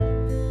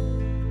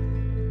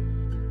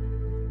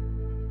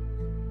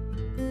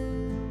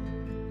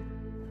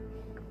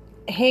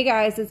Hey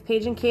guys, it's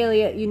Paige and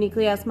Kaylee at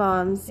Uniquely Us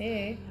Moms.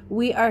 Hey.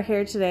 We are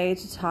here today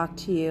to talk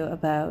to you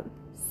about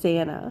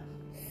Santa.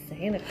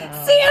 Santa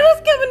Claus.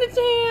 Santa's coming to town!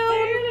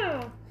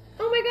 Santa!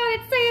 Oh my god,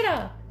 it's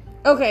Santa!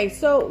 Okay,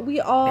 so we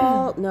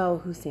all know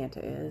who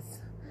Santa is.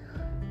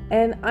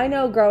 And I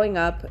know growing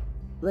up,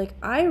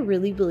 I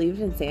really believed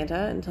in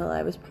Santa until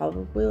I was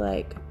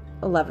probably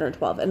 11 or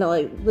 12.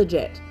 And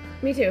legit.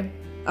 Me too.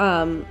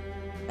 And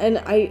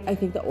I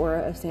think the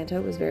aura of Santa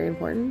was very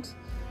important.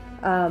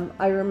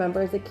 I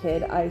remember as a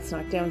kid, I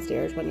snuck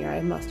downstairs one year.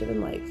 I must have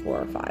been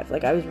 4 or 5.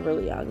 I was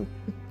really young.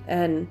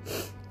 And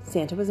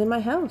Santa was in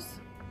my house.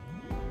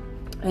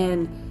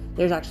 And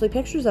there's actually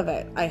pictures of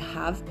it. I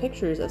have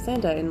pictures of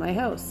Santa in my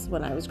house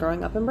when I was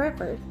growing up in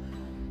Brantford.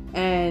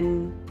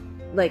 And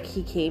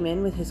he came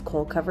in with his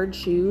coal-covered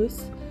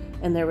shoes,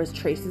 and there was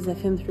traces of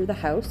him through the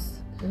house.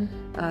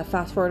 Mm-hmm.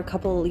 Fast forward a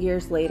couple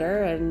years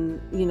later, and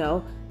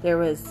there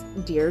was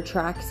deer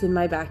tracks in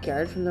my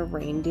backyard from the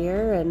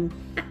reindeer, and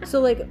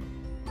so my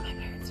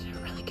parents did a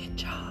really good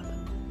job.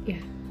 Yeah.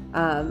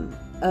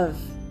 Of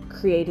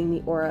creating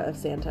the aura of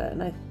Santa,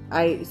 and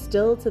I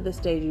still to this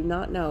day do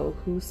not know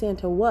who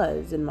Santa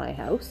was in my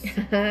house.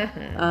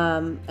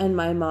 And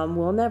my mom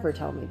will never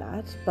tell me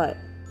that, but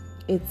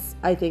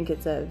I think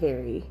it's a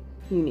very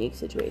unique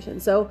situation.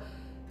 So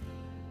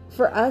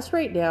for us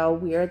right now,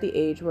 we are at the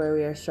age where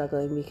we are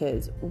struggling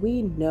because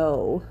we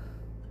know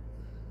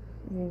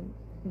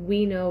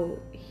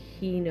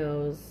he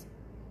knows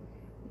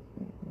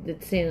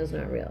that Santa's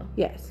not real.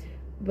 Yes.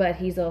 But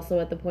he's also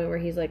at the point where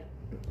he's like,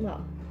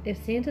 well,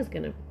 if Santa's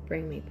gonna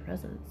bring me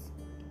presents,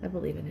 I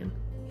believe in him.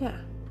 Yeah.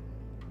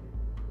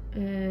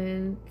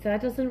 And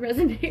that doesn't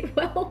resonate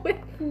well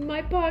with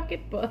my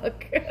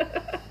pocketbook.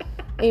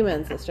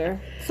 Amen,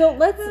 sister. So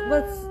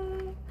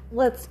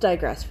let's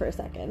digress for a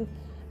second.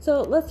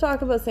 So let's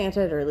talk about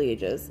Santa at early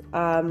ages.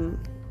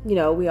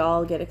 We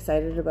all get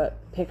excited about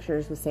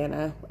pictures with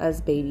Santa as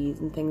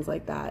babies and things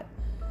like that.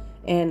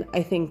 And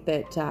I think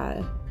that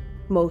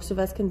most of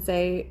us can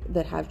say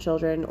that have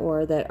children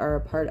or that are a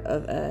part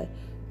of a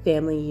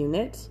family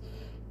unit,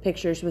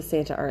 pictures with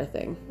Santa are a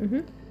thing.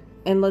 Mm-hmm.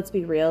 And let's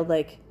be real,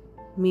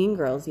 Mean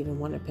Girls even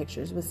wanted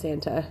pictures with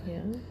Santa.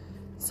 Yeah.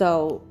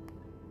 So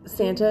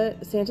Santa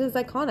is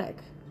iconic.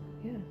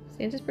 Yeah.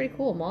 Santa's pretty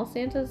cool. Mall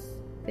Santas,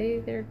 they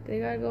got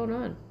it going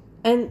on.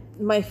 And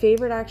my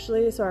favorite,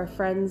 actually, so our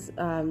friend's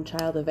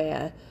child,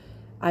 Avea,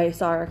 I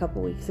saw her a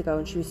couple weeks ago,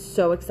 and she was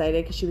so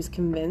excited because she was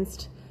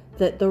convinced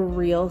that the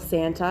real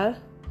Santa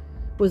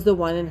was the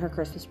one in her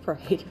Christmas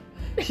parade.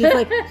 She's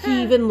like,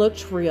 he even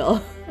looked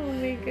real. Oh,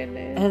 my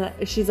goodness.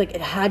 And she's like,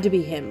 it had to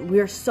be him. We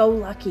are so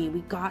lucky.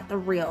 We got the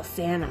real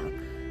Santa.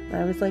 And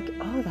I was like,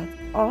 oh,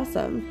 that's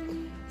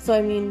awesome. So,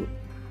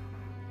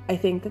 I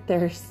think that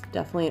there's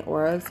definitely an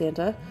aura of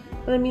Santa.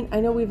 But, I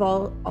know we've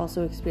all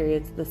also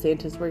experienced the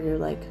Santas where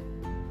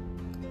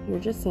you're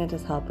just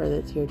Santa's helper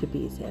that's here to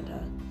be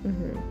Santa.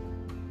 Mm-hmm.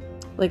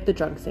 Like the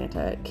drunk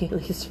Santa at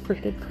Kaylee's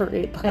freaking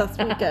parade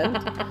last weekend.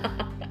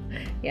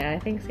 Yeah, I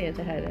think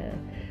Santa had a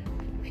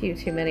few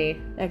too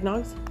many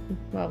Eggnogs?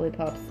 Wobbly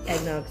Pops.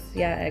 Eggnogs.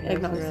 Yeah,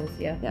 eggnogs. And rounds.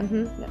 Yeah. Yeah.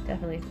 Mm-hmm. Yeah.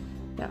 Definitely.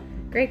 Yeah.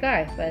 Great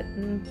guy, but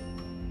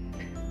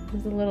he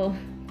was a little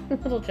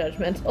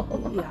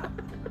judgmental. Yeah.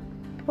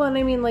 Well,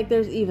 and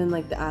there's even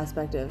the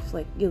aspect of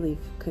you leave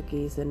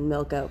cookies and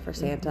milk out for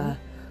Santa.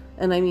 Mm-hmm.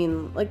 And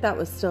that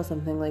was still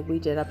something we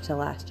did up till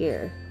last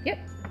year. Yep.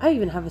 I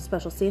even have a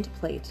special Santa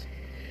plate.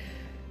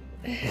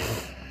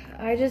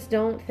 I just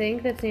don't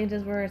think that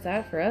Santa's where it's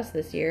at for us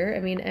this year.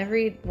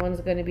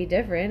 Everyone's going to be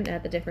different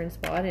at the different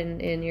spot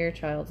in your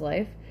child's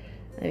life.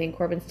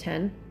 Corbin's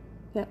 10.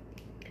 Yep.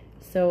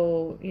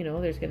 So,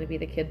 there's going to be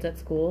the kids at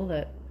school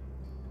that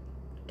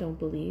don't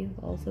believe,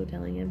 also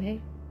telling him,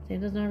 hey,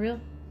 Santa's not real.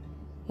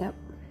 Yep.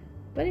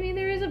 But,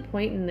 there is a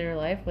point in their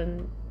life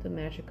when the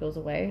magic goes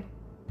away.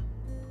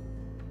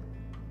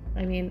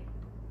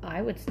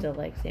 I would still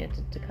like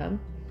Santa to come.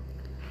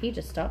 He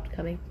just stopped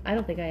coming. I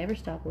don't think I ever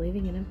stopped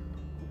believing in him.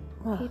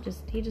 Well, he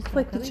just stopped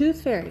like coming. The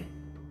Tooth Fairy.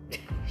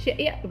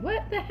 Yeah,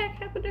 what the heck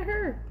happened to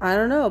her? I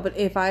don't know, but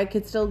if I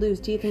could still lose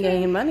teeth and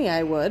gain money,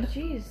 I would.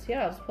 Jeez,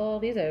 yeah, I'll just pull all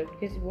these out.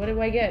 Because what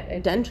do I get?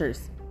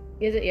 Dentures.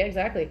 Is it? Yeah,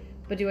 exactly.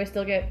 But do I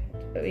still get,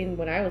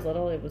 when I was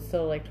little, it was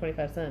still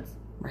 25 cents.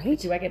 Right?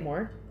 Do I get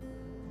more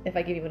if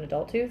I give you an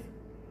adult tooth?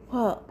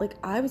 Well,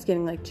 I was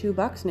getting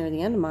 $2 near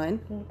the end of mine.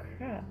 Oh,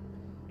 crap.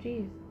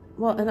 Jeez.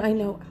 Well, and I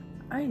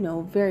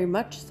know very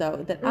much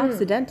so that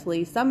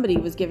accidentally somebody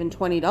was given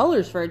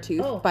 $20 for a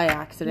tooth by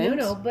accident.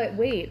 No, but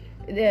wait.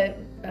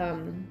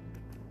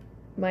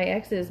 My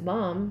ex's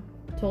mom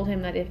told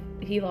him that if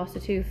he lost a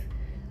tooth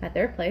at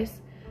their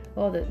place,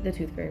 the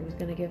Tooth Fairy was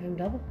going to give him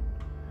double.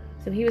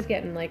 So he was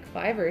getting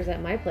fivers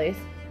at my place.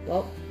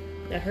 Well,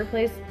 at her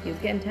place, he was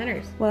getting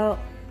tenors. Well,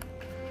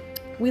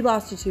 we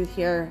lost a tooth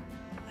here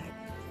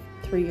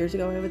 3 years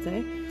ago, I would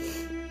say.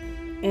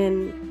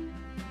 And,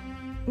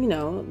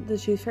 the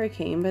Tooth Fairy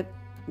came, but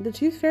the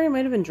Tooth Fairy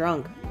might have been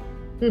drunk.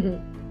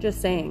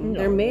 Just saying. No.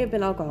 There may have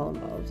been alcohol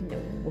involved.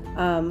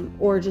 No.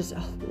 Or just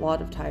a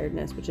lot of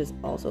tiredness, which is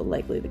also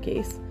likely the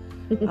case.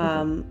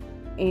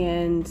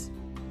 And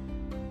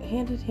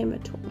handed him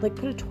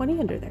put a 20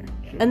 under there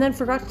and then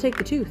forgot to take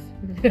the tooth.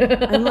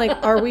 I'm like,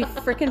 are we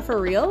freaking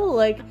for real?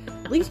 Like,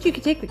 at least you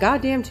could take the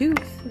goddamn tooth.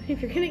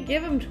 If you're gonna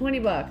give him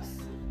 $20,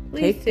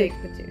 please take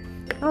the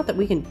tooth. Not that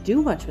we can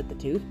do much with the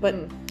tooth, but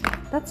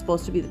that's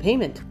supposed to be the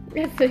payment.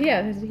 Yeah, so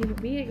yeah,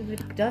 we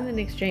have done an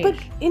exchange. But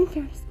in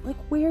fairness, like,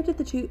 where did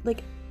the tooth,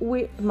 like,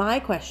 where, my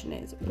question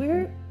is,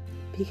 where,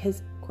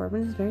 because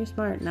Corbin is very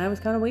smart, and I was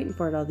kind of waiting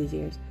for it all these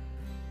years.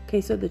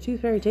 Okay, so the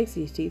tooth fairy takes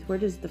these teeth. Where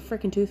does the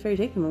freaking tooth fairy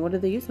take them, and what do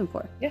they use them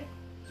for? Yeah.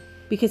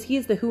 Because he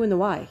is the who and the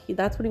why.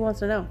 That's what he wants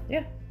to know.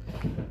 Yeah.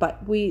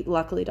 But we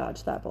luckily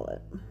dodged that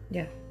bullet.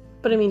 Yeah.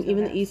 But I mean,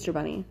 even the Easter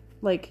Bunny,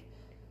 like,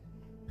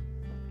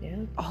 yeah,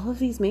 all of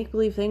these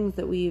make-believe things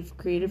that we've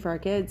created for our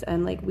kids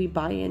and, like, we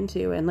buy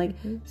into, and, like,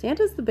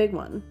 Santa's the big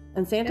one,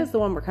 and Santa's the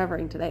one we're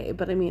covering today.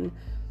 But I mean,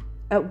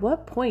 at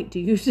what point do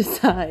you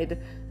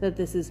decide that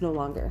this is no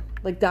longer?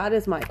 Like, that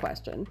is my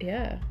question.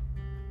 Yeah.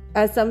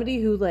 As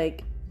somebody who,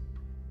 like,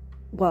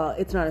 well,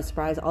 it's not a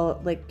surprise.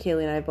 Like,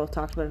 Kaylee and I have both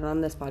talked about it on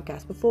this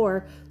podcast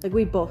before. Like,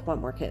 we both want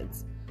more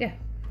kids. Yeah.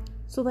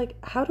 So, like,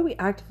 how do we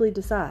actively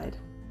decide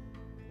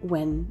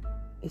when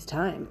is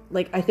time?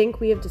 Like, I think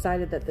we have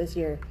decided that this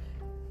year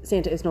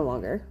Santa is no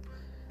longer.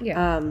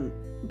 Yeah.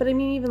 But I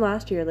mean, even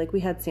last year, like, we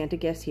had Santa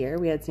gifts here.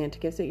 We had Santa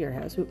gifts at your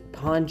house.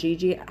 Pa and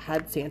Gigi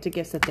had Santa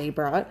gifts that they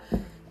brought.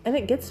 And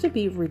it gets to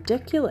be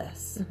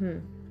ridiculous. Mm-hmm.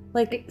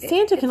 Like,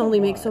 Santa can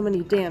only make so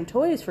many damn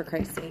toys, for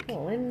Christ's sake.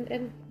 Well,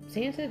 and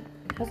Santa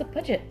has a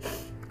budget.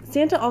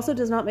 Santa also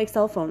does not make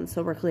cell phones,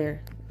 so we're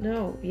clear.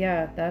 No,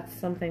 yeah, that's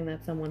something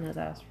that someone has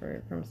asked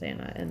for from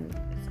Santa, and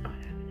it's not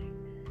happening.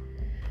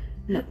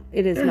 No,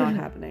 it is not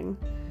happening.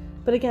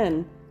 But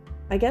again,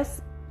 I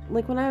guess,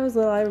 like, when I was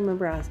little, I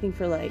remember asking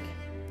for, like,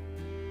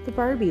 the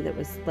Barbie that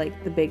was,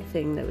 like, the big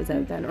thing that was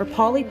out then. Or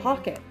Polly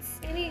Pockets.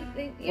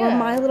 Anything, yeah. Or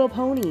My Little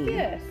Pony.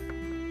 Yes.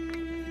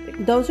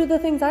 Those are the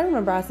things I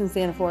remember asking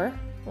Santa for.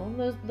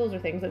 Well, those are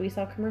things that we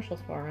saw commercials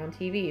for on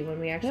TV when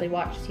we actually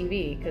watched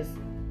TV, because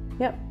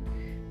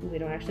we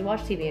don't actually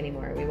watch TV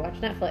anymore. We watch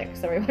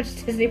Netflix, or we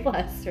watch Disney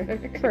Plus.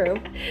 True.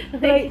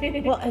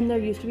 Like, well, and there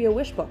used to be a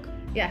wish book.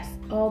 Yes.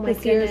 Oh my goodness.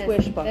 The Sears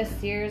wish book. The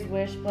Sears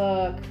wish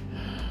book.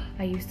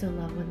 I used to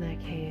love when that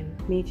came.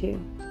 Me too.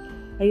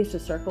 I used to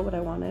circle what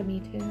I wanted.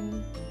 Me too.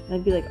 And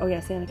I'd be like, oh yeah,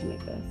 Santa can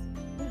make this.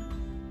 Yeah.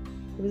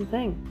 It was a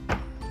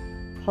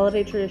thing.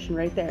 Holiday tradition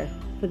right there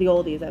for the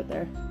oldies out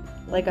there.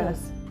 Like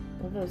us.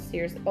 Love those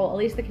Sears. Well, at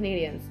least the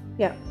Canadians.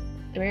 Yeah.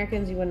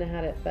 Americans, you wouldn't have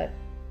had it, but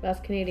us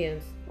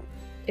Canadians.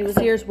 It was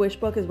Sears wish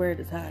book is where it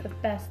is had. The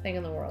best thing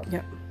in the world.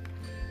 Yep.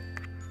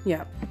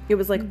 Yeah. It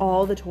was like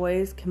all the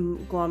toys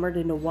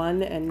conglomerated into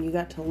one, and you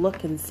got to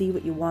look and see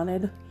what you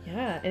wanted.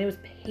 Yeah, and it was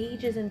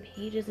pages and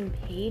pages and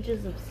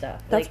pages of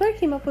stuff. That's where I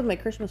came up with my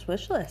Christmas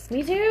wish list.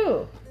 Me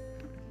too.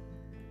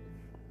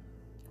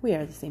 We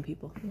are the same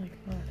people. Oh my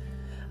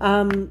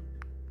god.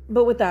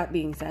 But with that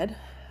being said,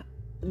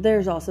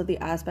 there's also the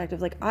aspect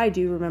of, like, I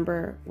do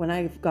remember when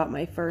I got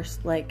my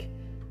first, like,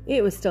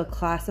 it was still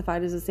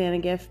classified as a Santa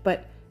gift,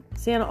 but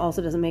Santa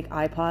also doesn't make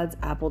iPods.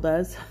 Apple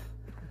does.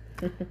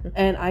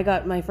 And I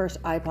got my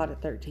first iPod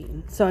at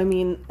 13. So, I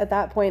mean, at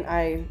that point,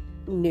 I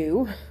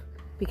knew,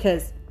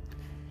 because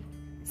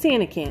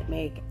Santa can't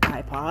make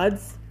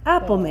iPods.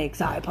 Apple makes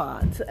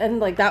iPods. And,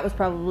 like, that was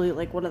probably,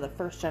 like, one of the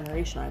first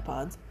generation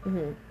iPods.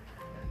 Mm-hmm.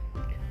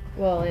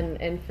 Well,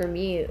 and for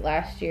me,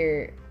 last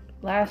year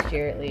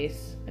at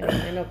least,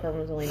 I know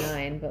Corbin was only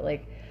 9, but,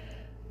 like,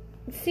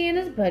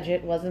 Santa's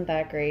budget wasn't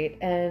that great,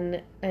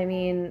 and I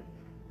mean,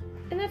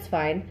 and that's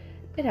fine,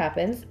 it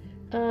happens,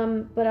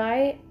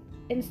 but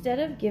instead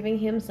of giving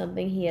him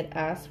something he had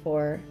asked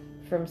for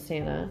from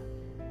Santa,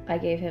 I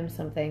gave him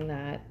something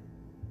that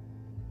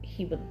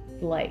he would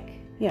like.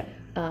 Yeah.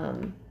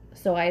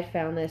 So I had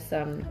found this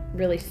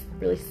really,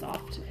 really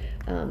soft,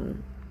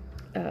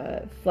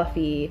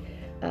 fluffy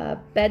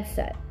bed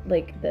set,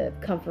 like the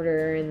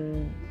comforter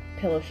and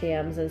pillow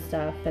shams and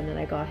stuff, and then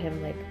I got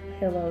him, like,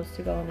 pillows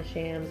to go on the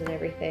shams and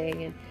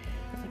everything, and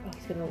I was like, oh,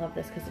 he's gonna love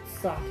this because it's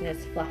soft and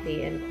it's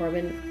fluffy. And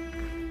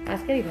Corbin,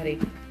 ask anybody,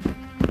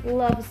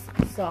 loves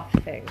soft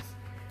things,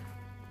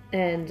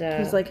 and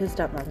he's like his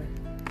stepmother.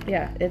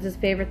 Yeah, it's his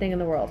favorite thing in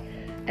the world.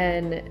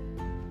 And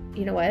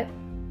you know what,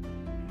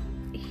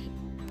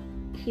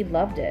 he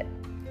loved it.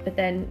 But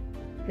then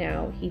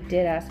now he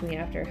did ask me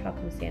after, how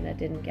come Santa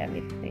didn't get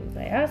me the things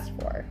I asked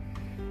for?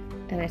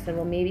 And I said,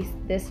 well, maybe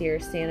this year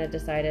Santa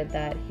decided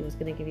that he was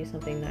going to give you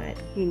something that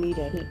you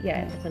needed.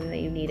 Something that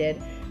you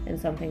needed, and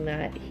something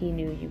that he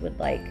knew you would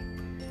like.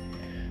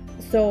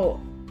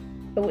 So,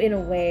 in a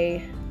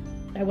way,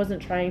 I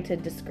wasn't trying to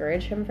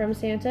discourage him from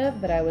Santa,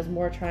 but I was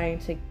more trying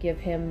to give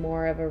him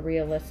more of a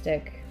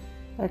realistic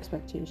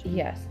expectation.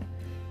 Yes,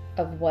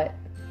 of what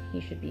he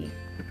should be.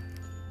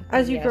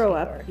 As you grow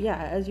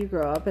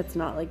up, it's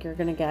not like you're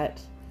going to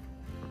get...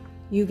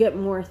 You get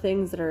more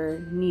things that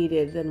are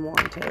needed than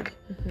wanted.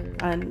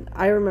 Mm-hmm. And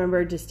I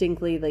remember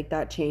distinctly, like,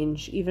 that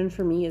change, even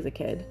for me as a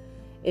kid.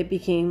 It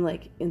became,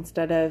 like,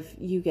 instead of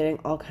you getting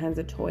all kinds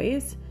of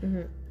toys,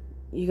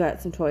 you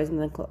got some toys and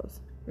then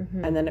clothes.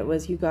 Mm-hmm. And then it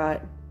was you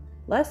got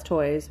less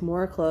toys,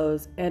 more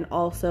clothes, and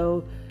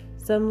also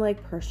some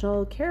like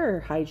personal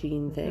care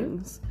hygiene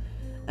things.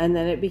 And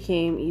then it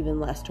became even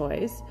less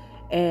toys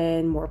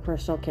and more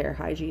personal care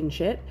hygiene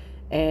shit,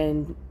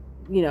 and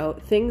you know,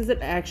 things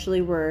that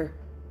actually were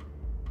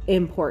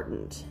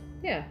important.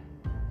 Yeah.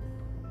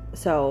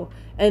 So,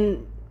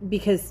 and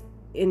because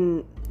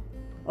in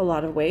a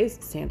lot of ways,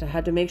 Santa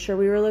had to make sure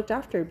we were looked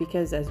after,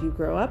 because as you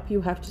grow up,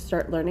 you have to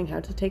start learning how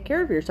to take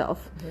care of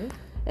yourself.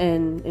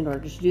 And in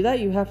order to do that,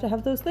 you have to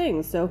have those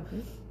things. So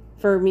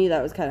for me,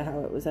 that was kind of how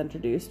it was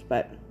introduced,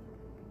 but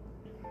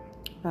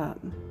I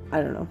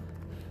don't know.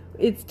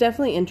 It's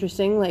definitely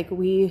interesting. Like,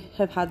 we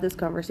have had this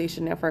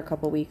conversation now for a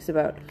couple weeks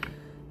about,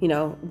 you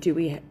know, do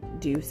we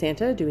do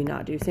Santa? Do we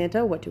not do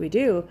Santa? What do we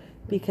do?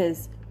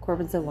 Because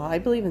Corbin said, well, I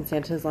believe in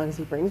Santa as long as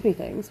he brings me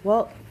things.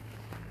 Well,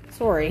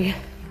 sorry.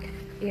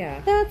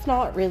 Yeah. That's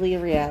not really a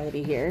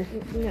reality here.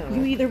 No.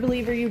 You either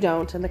believe or you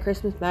don't, and the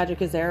Christmas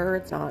magic is there or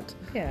it's not.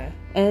 Yeah.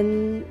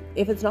 And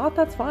if it's not,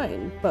 that's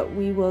fine. But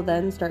we will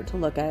then start to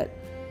look at,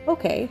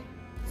 okay,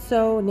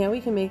 so now we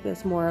can make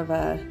this more of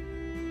a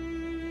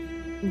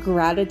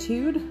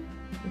gratitude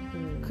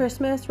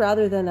Christmas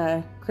rather than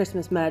a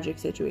Christmas magic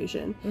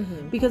situation.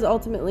 Because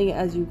ultimately,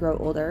 as you grow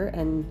older,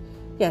 and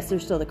yes,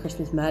 there's still the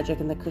Christmas magic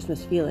and the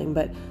Christmas feeling,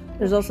 but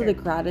there's also the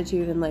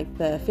gratitude and like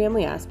the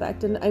family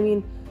aspect. And I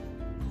mean,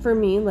 for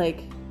me,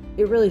 like,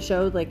 it really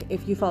showed. Like,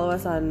 if you follow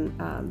us on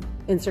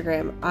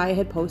Instagram, I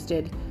had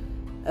posted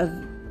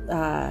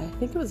I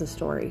think it was a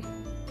story,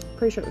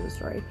 pretty sure it was a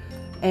story,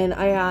 and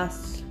I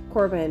asked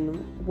Corbin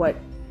what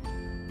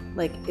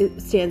like it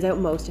stands out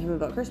most to him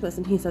about Christmas,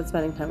 and he said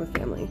spending time with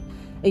family.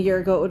 A year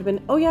ago it would have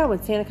been, oh yeah,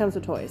 when Santa comes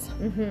with toys.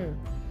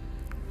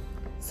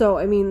 So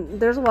I mean,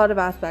 there's a lot of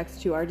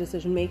aspects to our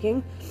decision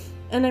making,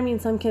 and I mean,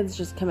 some kids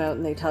just come out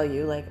and they tell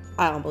you, like,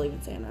 I don't believe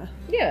in Santa.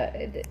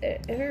 Yeah,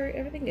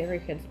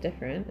 every kid's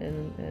different,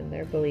 and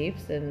their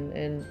beliefs,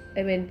 and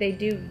I mean, they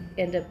do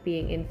end up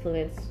being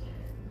influenced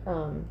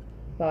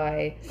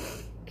by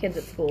kids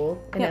at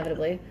school,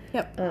 inevitably.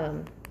 Yep.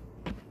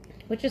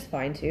 Which is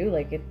fine too.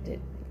 Like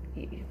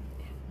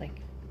like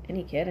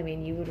any kid. I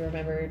mean, you would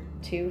remember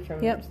too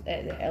from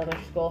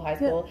elementary school, high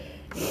school.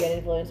 You get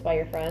influenced by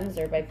your friends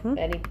or by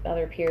any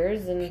other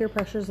peers, and peer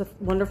pressure is a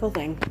wonderful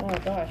thing. Oh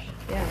gosh,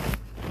 yeah.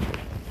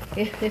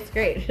 It's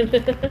great.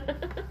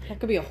 That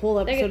could be a whole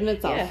episode in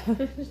itself.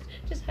 Yeah.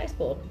 Just high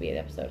school could be an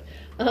episode.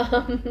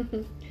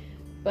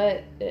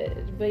 But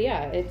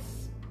yeah,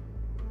 it's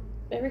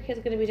every kid's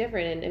going to be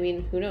different, and I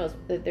mean, who knows?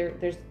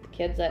 There's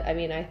kids that, I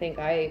mean, I think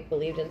I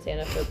believed in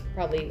Santa for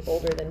probably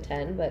older than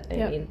 10, but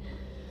I mean,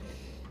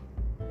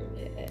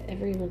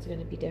 everyone's going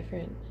to be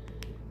different.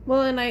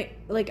 Well, and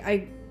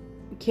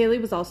Kaylee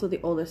was also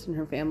the oldest in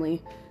her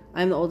family.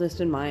 I'm the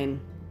oldest in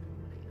mine.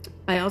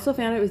 I also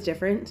found it was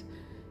different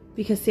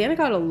because Santa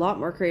got a lot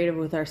more creative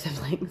with our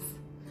siblings.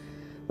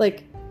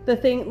 Like, the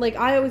thing, like,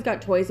 I always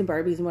got toys and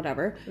Barbies and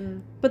whatever.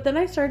 But then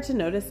I started to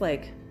notice,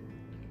 like,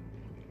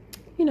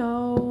 you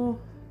know,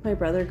 my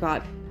brother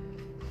got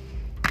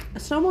a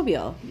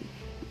snowmobile.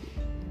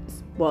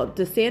 Well,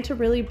 does Santa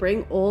really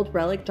bring old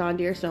relic John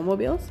Deere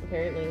snowmobiles?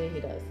 Apparently he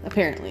does.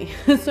 Apparently.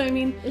 So, I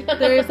mean,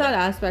 there is that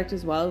aspect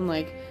as well. And,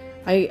 like,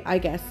 I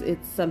guess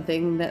it's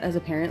something that as a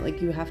parent,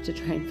 like, you have to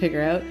try and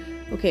figure out,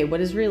 okay, what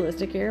is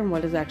realistic here and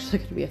what is actually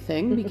going to be a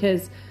thing?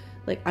 Because,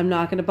 like, I'm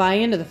not going to buy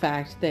into the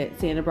fact that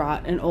Santa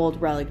brought an old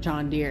relic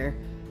John Deere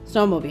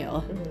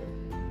snowmobile.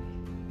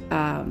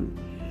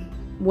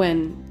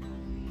 When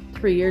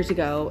 3 years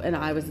ago, and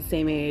I was the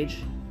same age,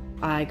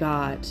 I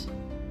got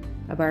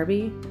a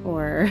Barbie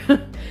or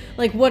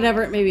like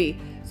whatever it may be.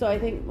 So I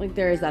think, like,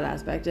 there is that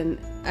aspect, and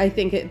I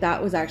think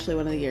that was actually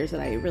one of the years that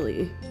I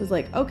really was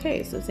like,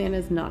 okay, so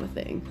Santa's not a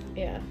thing.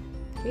 Yeah.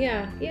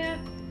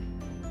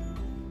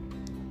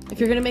 If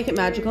you're gonna make it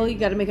magical, you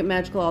got to make it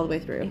magical all the way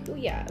through.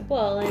 Yeah.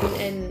 Well,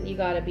 and you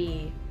gotta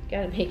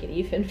make it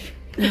even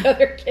for the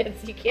other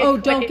kids. You can't. Oh,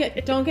 don't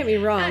get me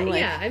wrong. Like,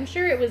 yeah, I'm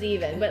sure it was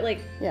even, but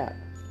like, yeah,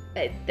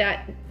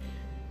 that.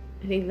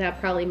 I think that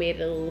probably made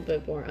it a little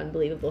bit more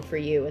unbelievable for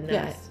you in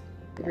that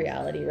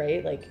reality,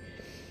 right? Like,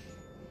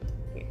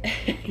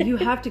 you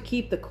have to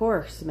keep the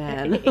course,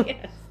 man.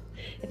 Yes.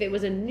 If it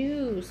was a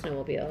new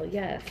snowmobile,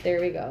 yes,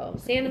 there we go.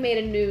 Santa made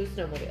a new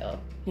snowmobile.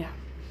 Yeah,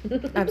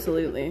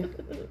 absolutely.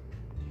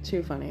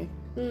 Too funny.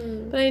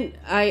 But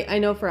I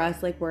know for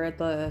us, like,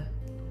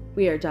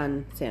 we are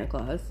done Santa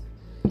Claus.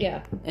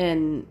 Yeah.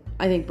 And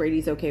I think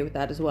Brady's okay with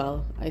that as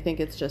well. I think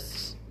it's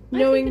just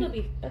knowing.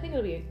 I think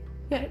it'll be.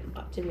 Yeah.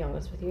 To be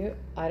honest with you,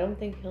 I don't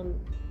think he'll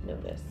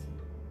notice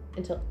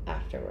until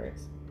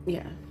afterwards.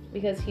 Yeah.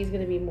 Because he's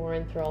going to be more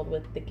enthralled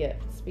with the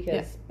gifts.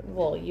 Because,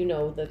 well, you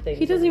know the things.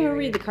 He doesn't even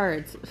read the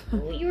cards.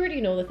 Well, you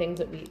already know the things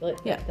that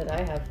that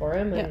I have for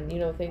him, and you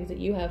know things that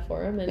you have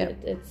for him, and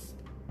it's.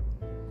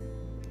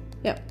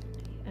 Yep.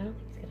 I don't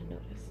think he's going to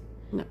notice.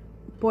 No.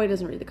 Boy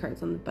doesn't read the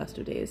cards on the best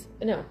of days.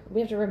 No. We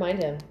have to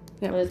remind him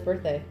on his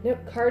birthday. No,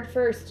 card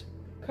first.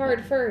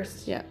 Card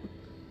first. Yeah.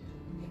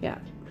 Yeah.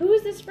 Who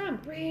is this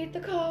from? Read the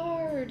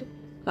card.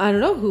 I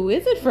don't know. Who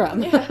is it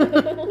from? Yeah.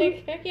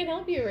 Like, I can't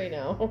help you right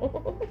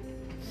now.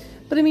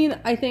 But I mean,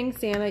 I think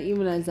Santa,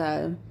 even as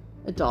a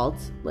adult,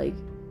 like,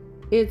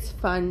 it's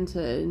fun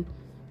to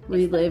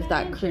relive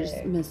that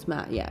Christmas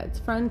yeah, it's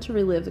fun to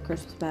relive the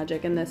Christmas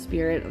magic and the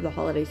spirit of the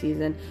holiday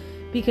season,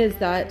 because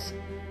that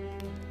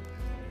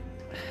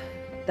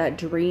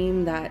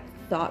dream, that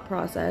thought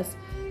process,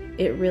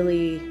 it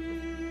really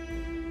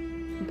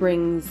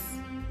brings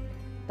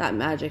that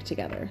magic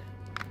together.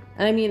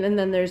 And I mean, and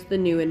then there's the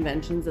new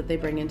inventions that they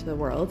bring into the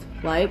world,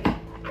 like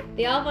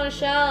the Elf on a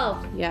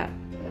Shelf. Yeah.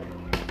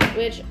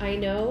 Which I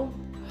know,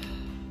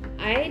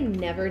 I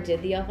never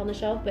did the Elf on the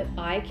Shelf, but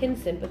I can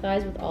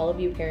sympathize with all of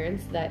you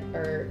parents that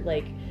are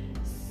like,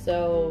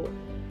 so,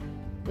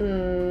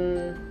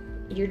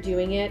 you're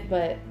doing it,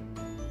 but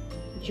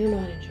you're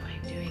not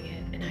enjoying doing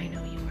it, and I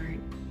know you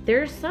aren't.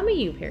 There's some of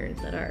you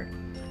parents that are.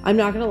 I'm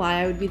not gonna lie,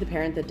 I would be the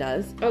parent that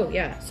does. Oh,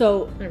 yeah.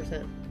 So,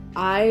 100%.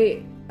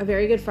 A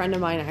very good friend of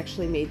mine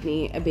actually made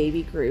me a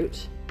baby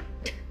Groot.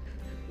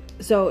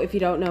 So, if you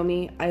don't know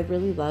me, I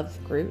really love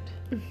Groot.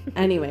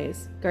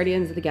 Anyways,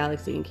 Guardians of the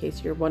Galaxy, in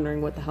case you're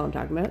wondering what the hell I'm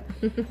talking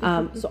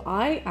about. So,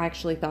 I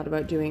actually thought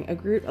about doing a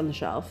Groot on the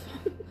shelf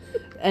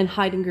and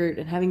hiding Groot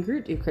and having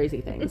Groot do crazy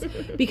things.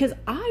 Because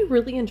I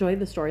really enjoy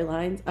the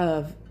storylines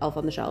of Elf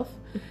on the Shelf.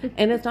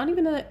 And it's not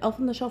even that Elf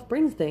on the Shelf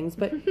brings things,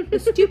 but the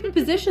stupid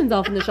positions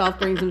Elf on the Shelf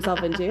brings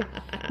himself into.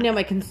 Now,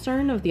 my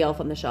concern of the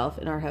Elf on the Shelf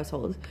in our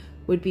household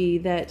would be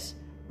that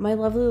my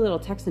lovely little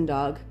Texan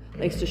dog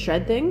likes to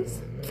shred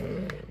things.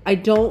 I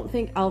don't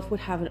think Elf would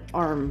have an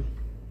arm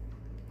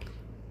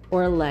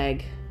or a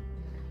leg,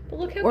 but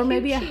look how or cute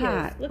maybe a she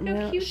hat. Is. Look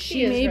how cute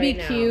she may be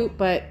cute,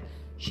 but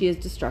she is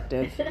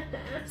destructive.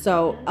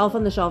 So Elf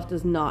on the Shelf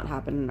does not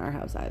happen in our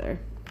house either.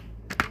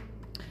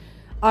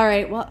 All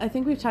right, well, I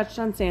think we've touched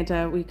on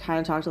Santa. We kind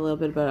of talked a little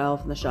bit about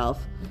Elf on the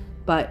Shelf,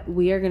 but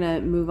we are going to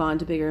move on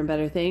to bigger and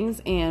better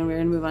things, and we're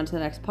going to move on to the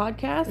next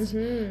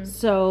podcast.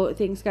 So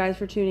thanks, guys,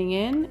 for tuning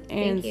in,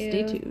 and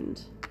stay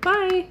tuned.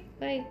 Bye.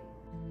 Bye.